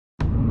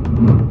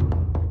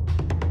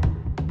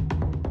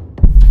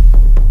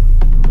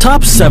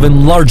Top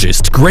 7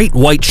 Largest Great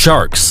White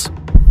Sharks.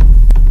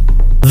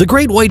 The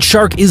great white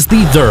shark is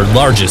the third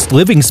largest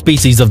living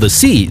species of the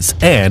seas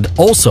and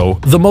also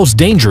the most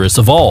dangerous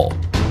of all.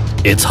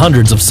 Its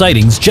hundreds of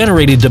sightings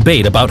generated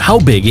debate about how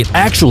big it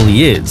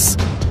actually is.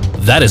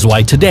 That is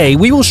why today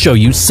we will show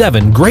you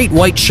 7 great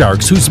white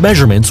sharks whose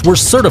measurements were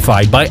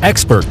certified by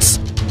experts.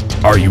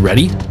 Are you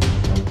ready?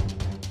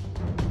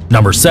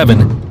 Number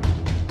 7.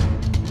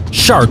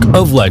 Shark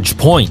of Ledge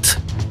Point.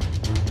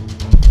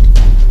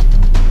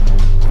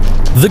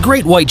 The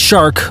great white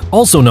shark,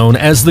 also known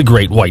as the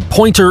great white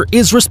pointer,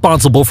 is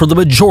responsible for the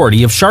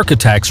majority of shark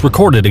attacks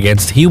recorded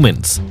against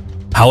humans.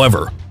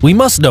 However, we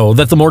must know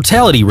that the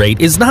mortality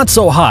rate is not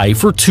so high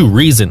for 2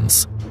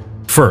 reasons.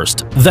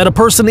 First, that a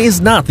person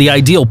is not the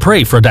ideal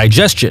prey for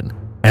digestion,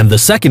 and the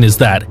second is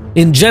that,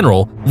 in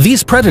general,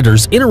 these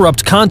predators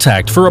interrupt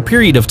contact for a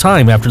period of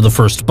time after the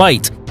first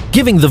bite,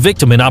 giving the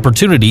victim an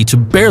opportunity to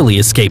barely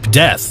escape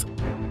death.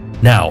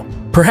 Now,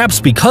 perhaps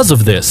because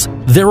of this,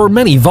 there were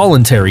many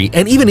voluntary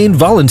and even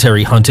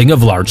involuntary hunting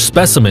of large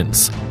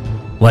specimens,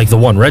 like the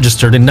one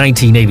registered in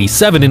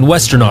 1987 in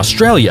Western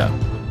Australia.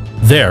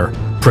 There,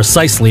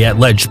 precisely at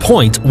Ledge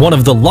Point, one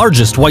of the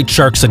largest white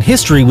sharks in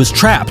history was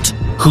trapped,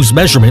 whose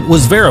measurement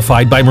was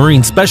verified by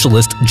marine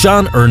specialist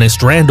John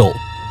Ernest Randall.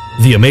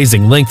 The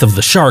amazing length of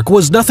the shark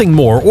was nothing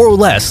more or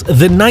less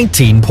than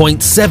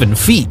 19.7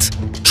 feet.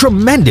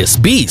 Tremendous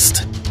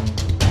beast!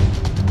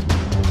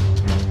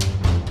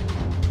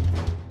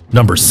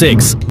 Number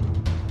 6.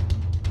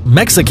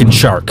 Mexican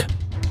Shark.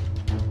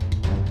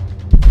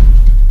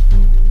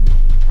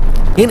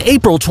 In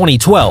April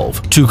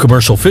 2012, 2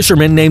 commercial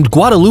fishermen named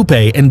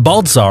Guadalupe and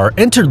Baltzar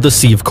entered the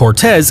Sea of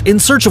Cortez in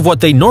search of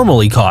what they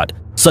normally caught,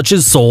 such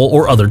as sole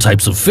or other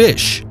types of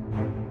fish.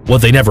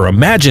 What they never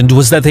imagined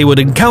was that they would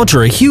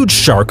encounter a huge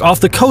shark off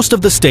the coast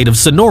of the state of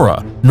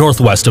Sonora,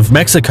 northwest of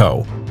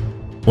Mexico.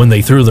 When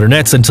they threw their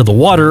nets into the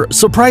water,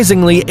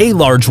 surprisingly, a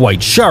large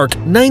white shark,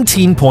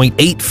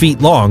 19.8 feet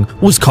long,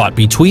 was caught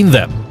between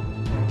them.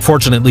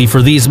 Fortunately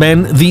for these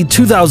men, the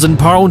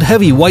 2,000-pound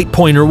heavy white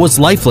pointer was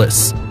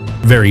lifeless.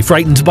 Very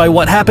frightened by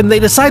what happened, they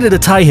decided to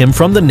tie him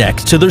from the neck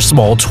to their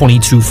small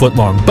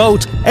 22-foot-long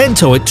boat and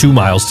tow it 2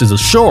 miles to the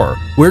shore,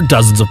 where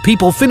dozens of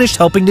people finished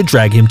helping to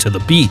drag him to the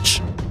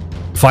beach.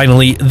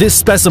 Finally, this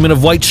specimen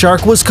of white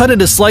shark was cut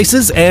into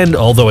slices and,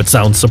 although it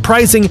sounds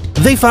surprising,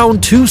 they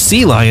found 2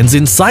 sea lions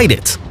inside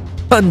it.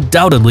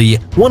 Undoubtedly,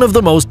 one of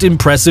the most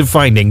impressive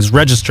findings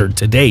registered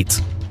to date.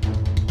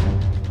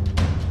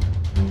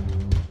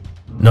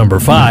 Number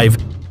 5.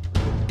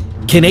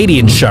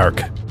 Canadian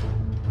Shark.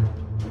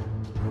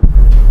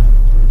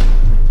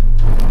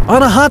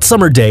 On a hot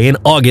summer day in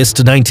August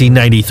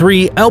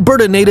 1993,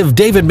 Alberta native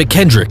David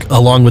McKendrick,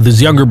 along with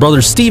his younger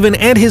brother Stephen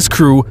and his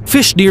crew,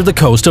 fished near the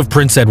coast of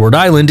Prince Edward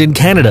Island in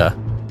Canada.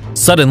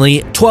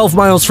 Suddenly, 12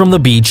 miles from the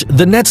beach,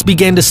 the nets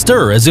began to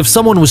stir as if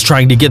someone was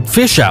trying to get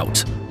fish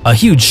out. A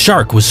huge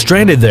shark was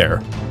stranded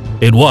there.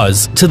 It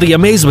was, to the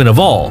amazement of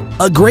all,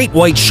 a great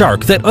white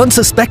shark that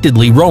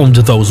unsuspectedly roamed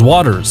those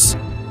waters.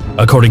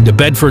 According to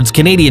Bedford's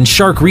Canadian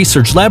Shark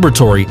Research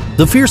Laboratory,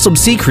 the fearsome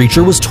sea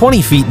creature was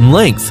 20 feet in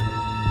length.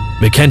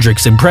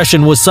 McKendrick's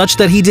impression was such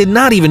that he did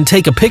not even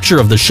take a picture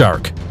of the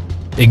shark.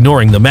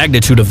 Ignoring the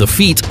magnitude of the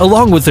feat,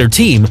 along with their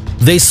team,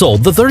 they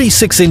sold the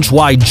 36-inch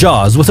wide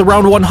jaws with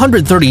around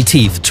 130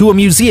 teeth to a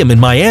museum in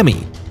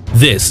Miami.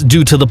 This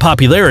due to the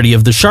popularity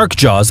of the shark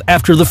jaws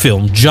after the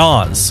film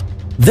Jaws.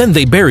 Then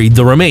they buried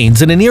the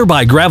remains in a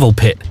nearby gravel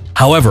pit.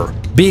 However,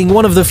 being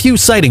one of the few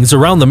sightings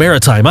around the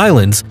Maritime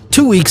Islands,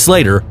 2 weeks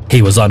later,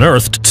 he was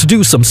unearthed to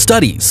do some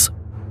studies.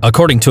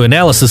 According to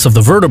analysis of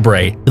the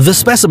vertebrae, the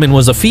specimen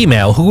was a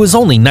female who was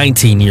only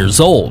 19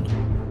 years old.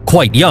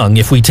 Quite young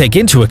if we take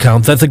into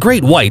account that the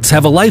great whites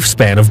have a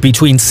lifespan of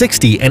between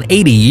 60 and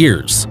 80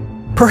 years.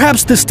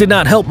 Perhaps this did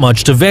not help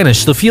much to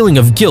vanish the feeling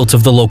of guilt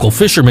of the local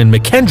fisherman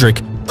McKendrick,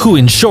 who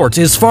in short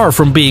is far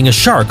from being a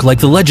shark like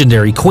the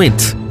legendary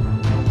Quint.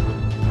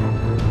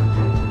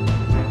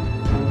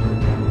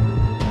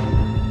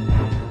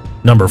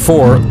 Number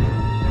 4.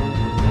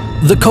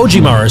 The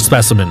Kojimara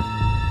Specimen.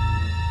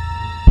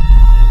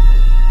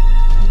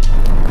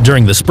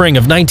 During the spring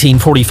of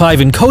 1945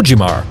 in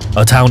Kojimar,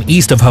 a town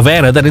east of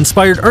Havana that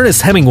inspired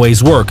Ernest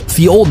Hemingway's work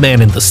The Old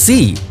Man and the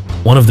Sea,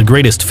 one of the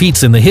greatest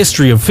feats in the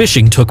history of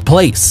fishing took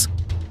place.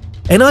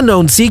 An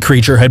unknown sea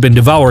creature had been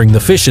devouring the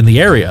fish in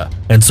the area,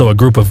 and so a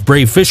group of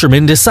brave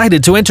fishermen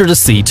decided to enter the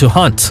sea to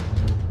hunt.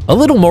 A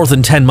little more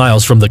than 10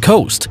 miles from the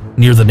coast,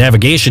 near the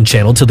navigation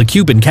channel to the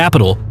Cuban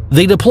capital,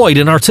 they deployed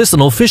an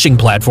artisanal fishing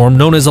platform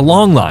known as a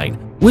longline,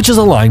 which is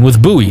a line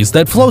with buoys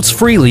that floats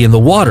freely in the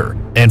water,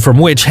 and from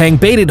which hang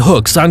baited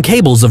hooks on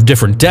cables of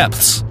different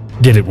depths.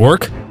 Did it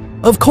work?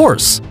 Of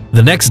course.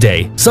 The next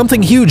day,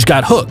 something huge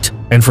got hooked,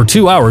 and for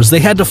 2 hours they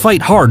had to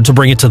fight hard to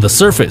bring it to the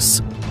surface.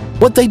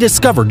 What they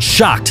discovered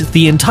shocked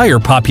the entire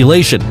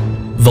population.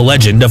 The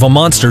legend of a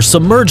monster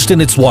submerged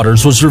in its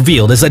waters was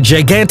revealed as a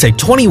gigantic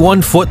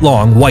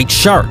 21-foot-long white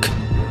shark.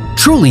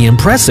 Truly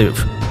impressive.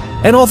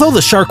 And although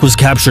the shark was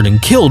captured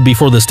and killed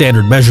before the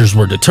standard measures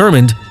were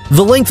determined,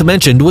 the length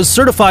mentioned was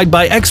certified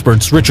by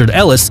experts Richard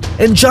Ellis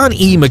and John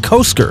E.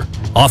 McCosker,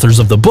 authors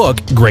of the book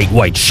Great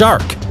White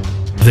Shark.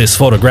 This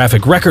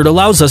photographic record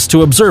allows us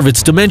to observe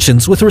its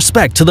dimensions with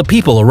respect to the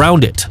people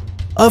around it.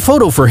 A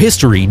photo for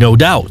history, no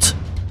doubt.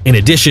 In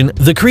addition,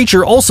 the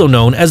creature also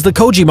known as the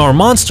Kojimar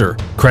monster,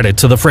 credit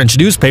to the French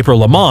newspaper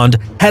Le Monde,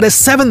 had a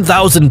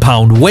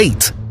 7,000-pound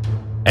weight.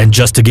 And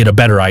just to get a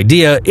better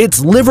idea, its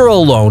liver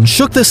alone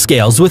shook the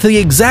scales with the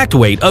exact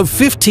weight of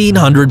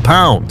 1,500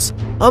 pounds.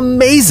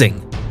 Amazing!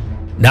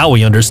 Now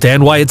we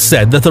understand why it's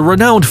said that the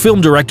renowned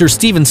film director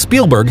Steven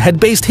Spielberg had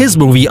based his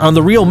movie on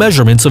the real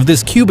measurements of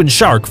this Cuban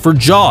shark for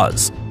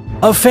Jaws.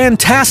 A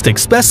fantastic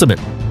specimen!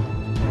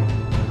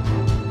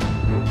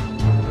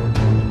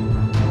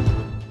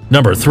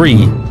 Number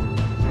 3.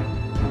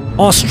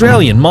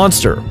 Australian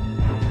Monster.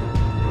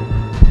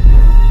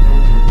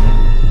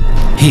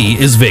 He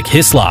is Vic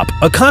Hislop,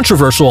 a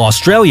controversial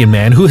Australian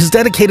man who has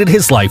dedicated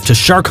his life to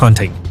shark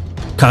hunting.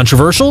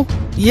 Controversial?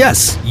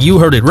 Yes, you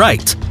heard it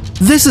right.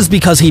 This is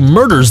because he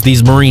murders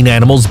these marine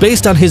animals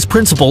based on his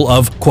principle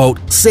of, quote,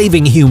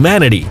 saving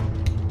humanity.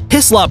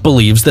 Hislop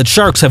believes that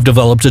sharks have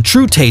developed a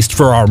true taste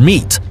for our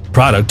meat,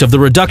 product of the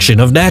reduction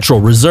of natural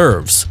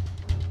reserves.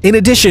 In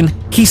addition,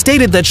 he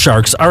stated that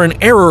sharks are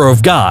an error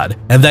of God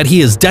and that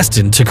he is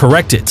destined to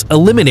correct it,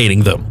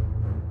 eliminating them.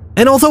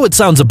 And although it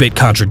sounds a bit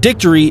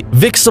contradictory,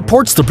 Vic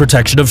supports the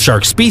protection of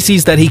shark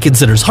species that he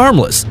considers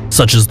harmless,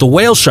 such as the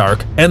whale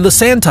shark and the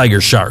sand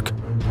tiger shark.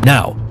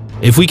 Now,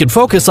 if we could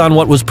focus on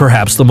what was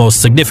perhaps the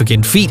most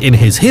significant feat in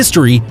his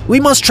history, we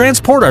must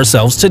transport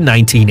ourselves to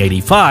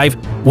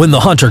 1985, when the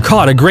hunter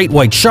caught a great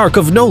white shark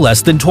of no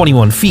less than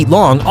 21 feet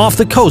long off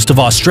the coast of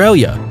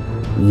Australia.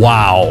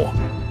 Wow!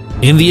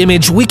 In the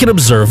image, we can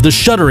observe the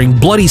shuddering,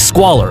 bloody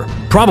squaller,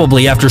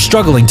 probably after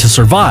struggling to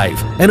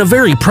survive, and a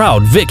very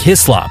proud Vic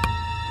Hislop.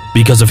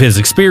 Because of his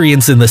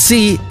experience in the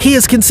sea, he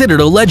is considered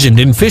a legend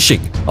in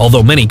fishing,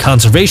 although many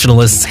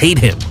conservationists hate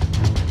him.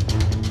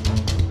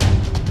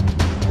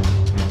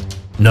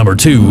 Number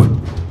 2.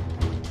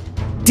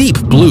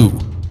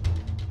 DeepBlue.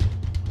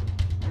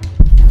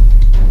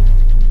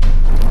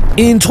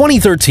 In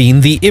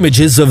 2013, the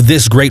images of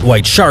this great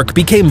white shark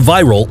became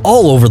viral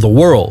all over the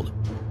world.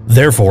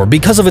 Therefore,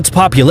 because of its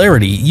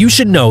popularity, you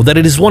should know that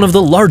it is one of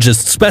the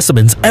largest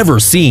specimens ever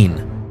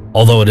seen.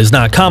 Although it is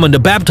not common to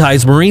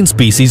baptize marine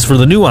species for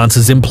the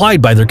nuances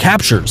implied by their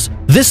captures,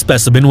 this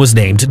specimen was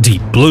named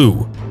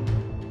DeepBlue.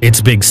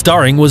 Its big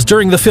starring was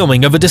during the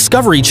filming of a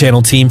Discovery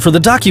Channel team for the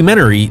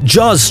documentary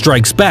Jaws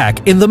Strikes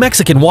Back in the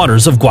Mexican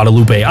waters of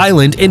Guadalupe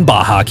Island in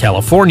Baja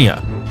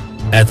California.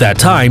 At that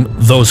time,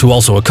 those who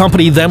also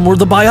accompanied them were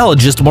the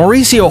biologist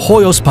Mauricio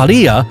Hoyos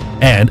Padilla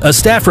and a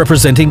staff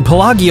representing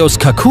Pelagios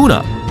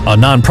Kakuna, a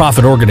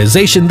non-profit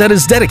organization that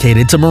is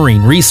dedicated to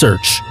marine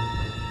research.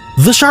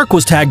 The shark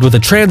was tagged with a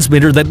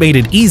transmitter that made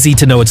it easy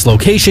to know its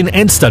location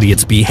and study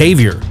its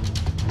behavior.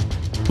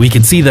 We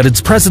can see that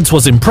its presence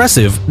was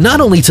impressive not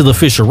only to the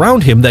fish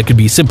around him that could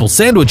be simple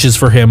sandwiches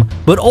for him,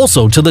 but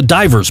also to the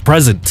divers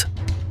present.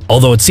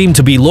 Although it seemed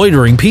to be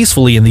loitering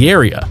peacefully in the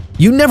area,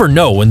 you never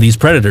know when these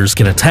predators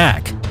can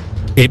attack.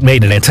 It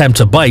made an attempt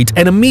to bite,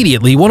 and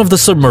immediately one of the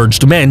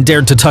submerged men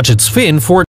dared to touch its fin for